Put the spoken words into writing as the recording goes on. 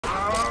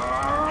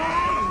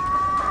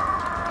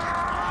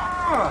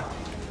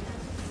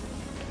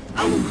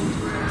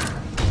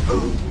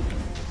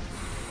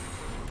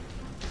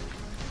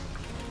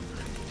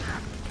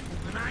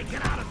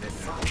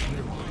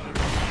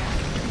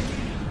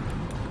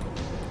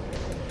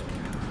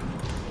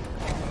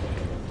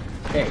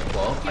Okay,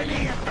 well, are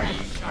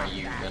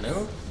you gonna?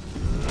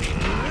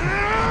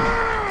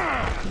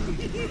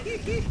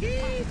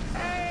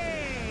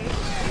 Hey!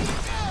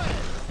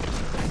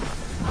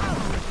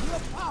 I'll rip you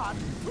apart!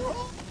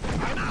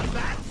 I'm out,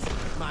 bats!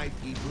 My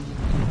people.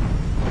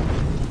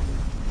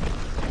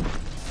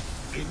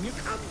 In you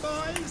come,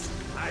 boys!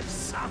 I've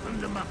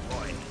softened them up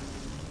for you.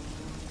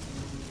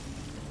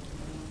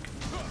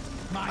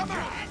 Mind your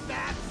head,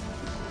 bats!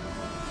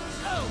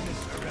 So,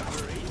 Mr.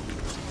 Referee,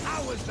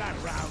 how was that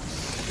round?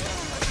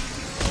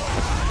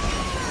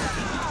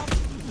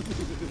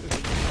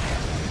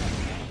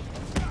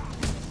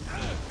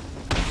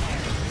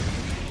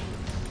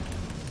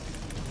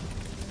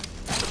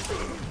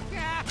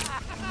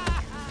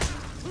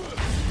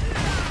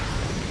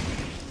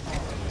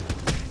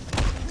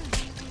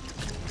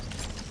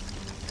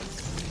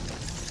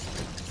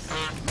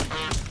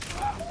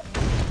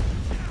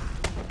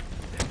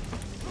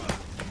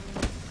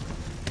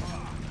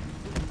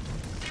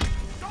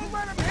 Don't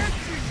let him hit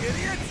you,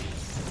 idiots!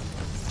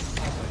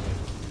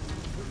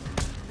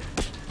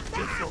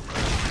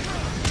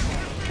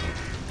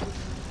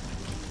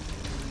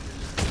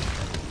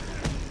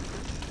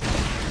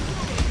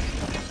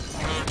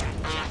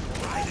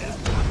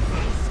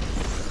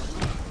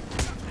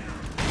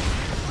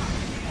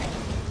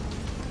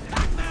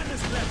 Batman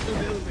has left the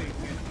building.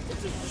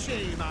 It's a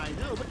shame, I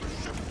know, but you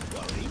shouldn't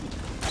worry.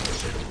 You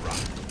should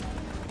run.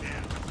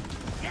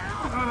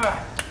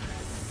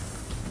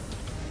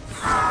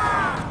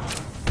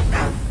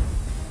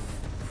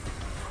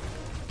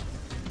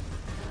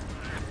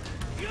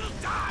 You'll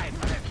die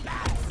for this,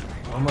 bats!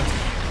 One more time.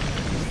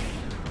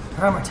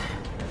 One more time.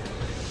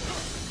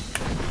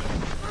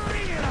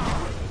 Bring it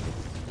on!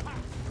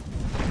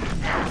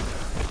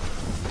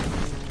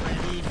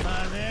 Ready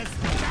for this?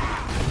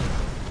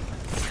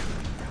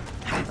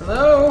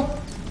 Hello?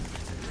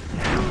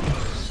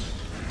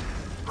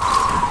 A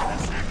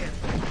second.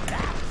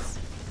 Bats!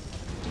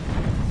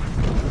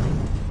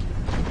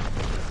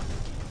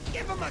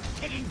 Give him a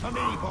kicking for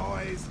me,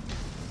 boys!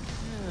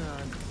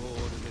 I'm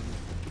bored of him.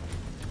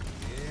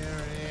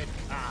 Here it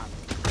comes.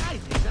 I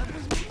think that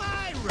was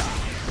my ride.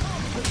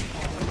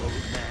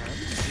 Old man.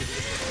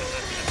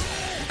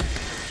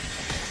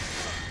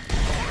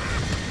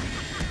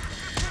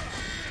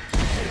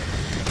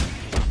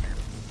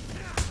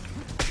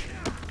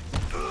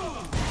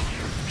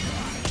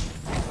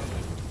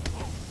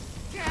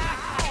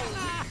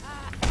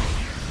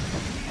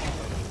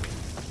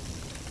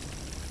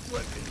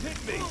 What can hit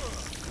me?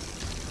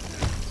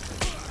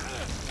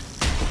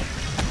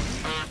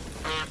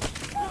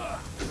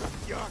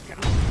 You're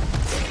gonna...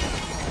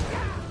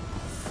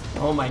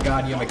 Oh my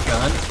god, you have a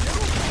gun?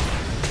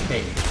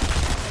 Hey.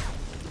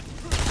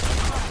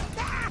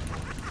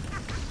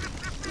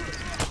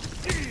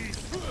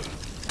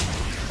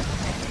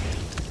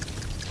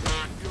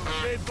 You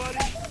okay, buddy?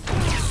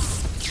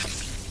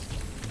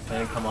 I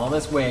didn't come all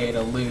this way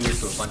to lose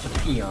to a bunch of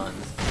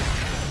peons.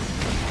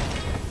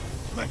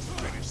 Let's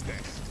finish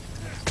this.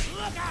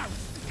 Look out!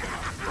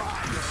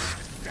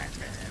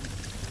 Batman.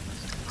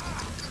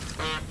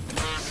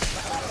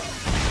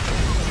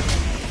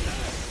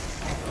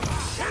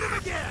 Hit him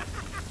again!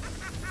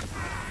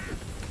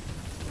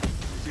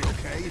 Is he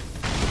okay?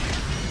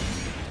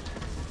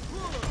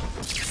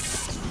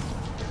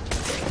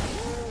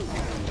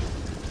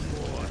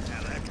 More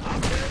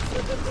helicopters!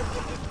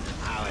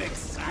 How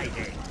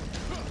exciting!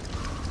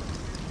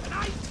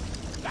 Tonight,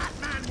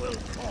 Batman will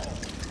call.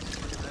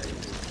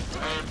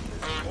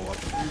 Go up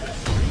through the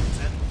streets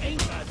and paint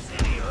the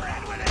city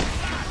red with his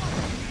blood!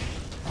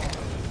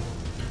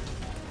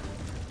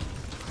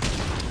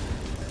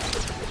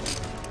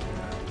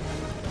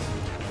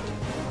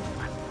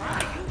 What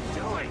are you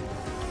doing?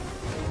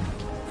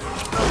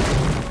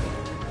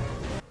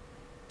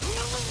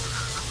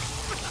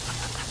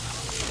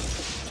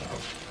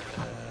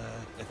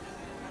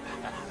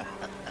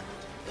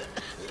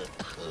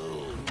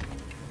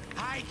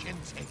 I can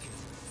take it.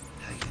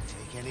 I can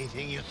take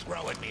anything you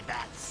throw at me,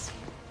 bats.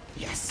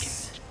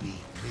 Yes. Can't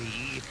beat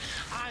me.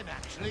 I'm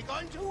actually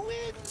going to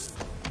win.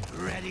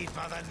 Ready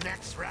for the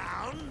next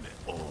round?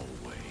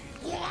 Always.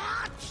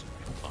 What?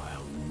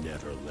 I'll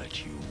never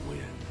let you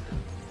win.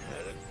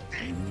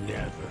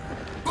 Never.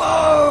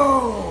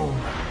 Boom!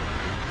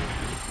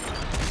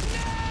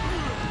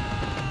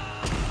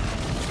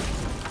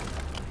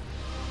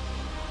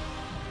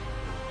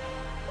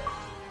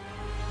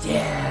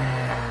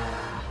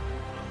 Yeah!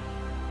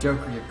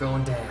 Joker, you're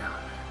going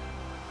down.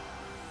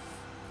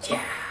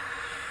 Yeah!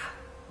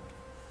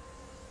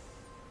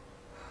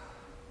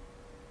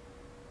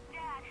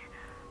 Dad,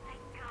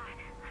 thank God.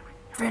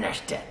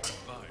 Finished it.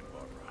 Fine,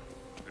 Barbara.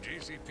 The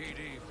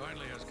GCPD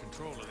finally has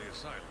control of the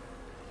asylum.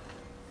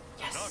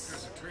 Yes.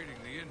 Doctors are treating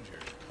the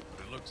injured,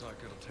 but it looks like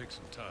it'll take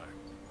some time.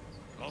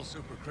 All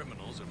super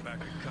criminals are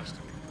back in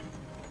custody.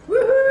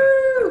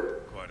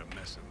 Woohoo! Quite a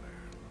mess in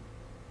there.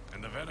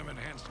 And the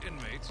venom-enhanced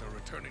inmates are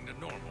returning to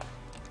normal.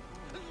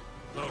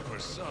 Though for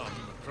some,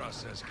 the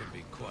process can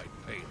be quite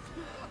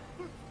painful.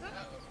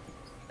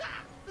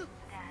 Dad,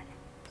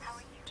 how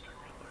are you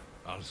doing?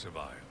 I'll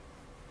survive.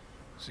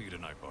 See you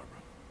tonight, Barbara.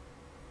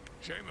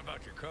 Shame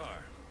about your car.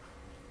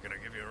 Can I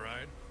give you a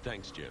ride?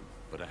 Thanks, Jim,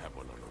 but I have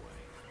one on the way.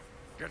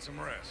 Get some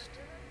rest.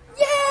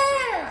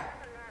 Yeah!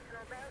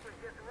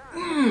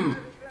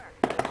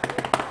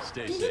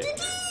 Stay safe, Jim.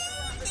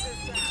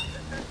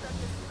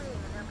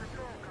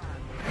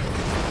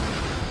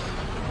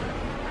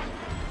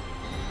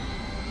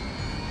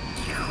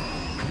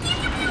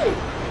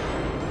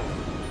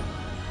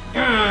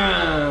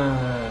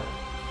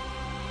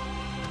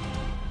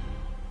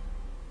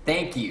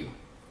 Thank you.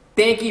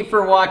 Thank you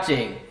for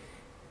watching.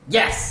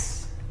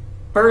 Yes!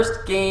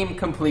 First game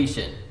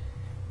completion.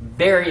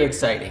 Very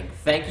exciting.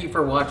 Thank you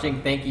for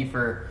watching. Thank you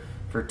for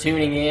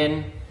tuning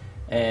in.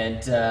 And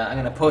I'm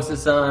going to post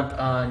this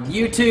on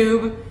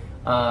YouTube.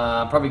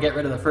 Probably get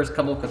rid of the first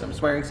couple because I'm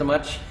swearing so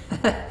much.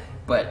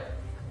 But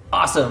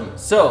awesome.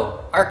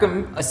 So,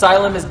 Arkham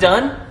Asylum is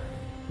done.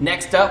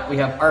 Next up, we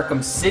have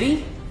Arkham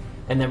City.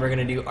 And then we're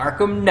going to do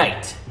Arkham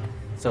Knight.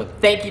 So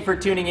thank you for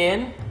tuning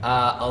in.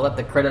 I'll let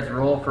the credits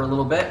roll for a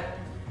little bit.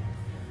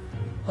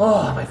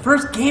 Oh, my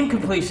first game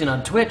completion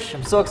on Twitch.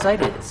 I'm so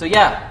excited. So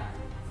yeah,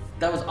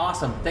 that was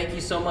awesome. Thank you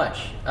so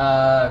much.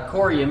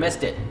 Corey, you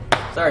missed it.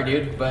 Sorry,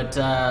 dude, but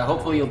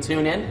hopefully you'll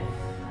tune in.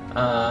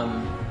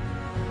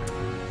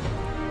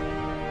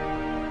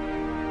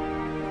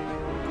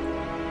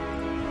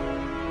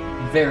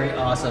 Very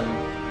awesome.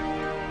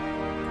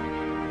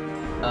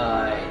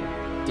 I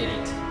did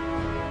it.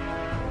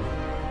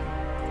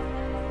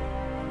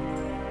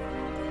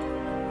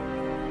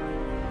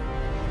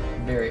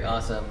 Very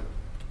awesome.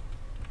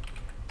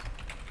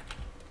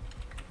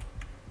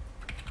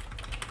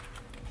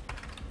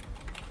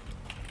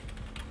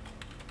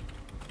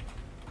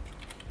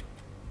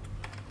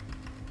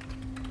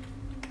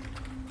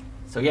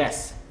 So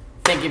yes,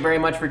 thank you very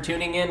much for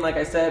tuning in. Like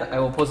I said, I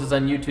will post this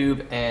on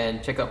YouTube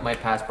and check out my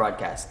past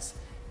broadcasts.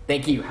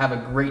 Thank you. Have a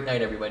great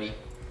night, everybody.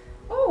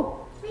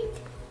 Oh, wait.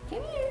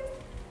 Come here.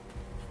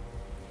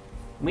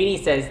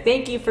 Weenie says,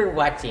 thank you for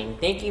watching.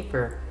 Thank you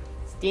for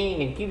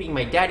staying and giving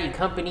my daddy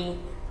company.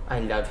 I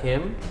love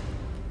him.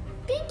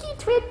 Thank you,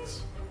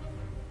 Twitch.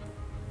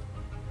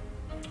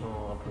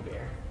 Oh, Pooh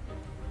Bear.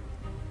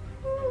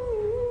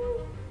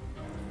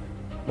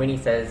 Winnie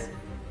says,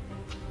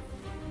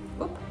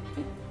 Oop.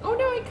 Oh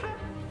no, I can't.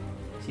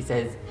 She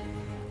says,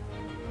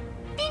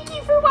 thank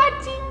you for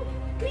watching.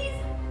 Please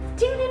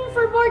tune in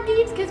for more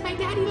games because my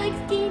daddy likes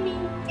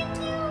gaming. Thank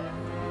you.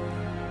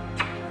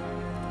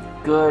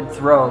 Good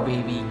throw,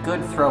 baby.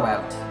 Good throw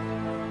out.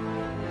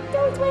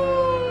 Those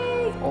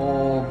way.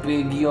 Oh,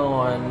 big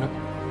yawn.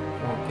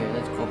 Okay,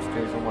 let's go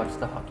upstairs and watch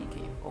the hockey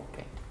game.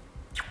 Okay.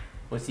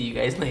 We'll see you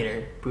guys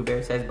later. Pooh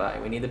Bear says bye.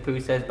 Winnie the Pooh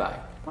says bye.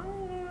 Bye.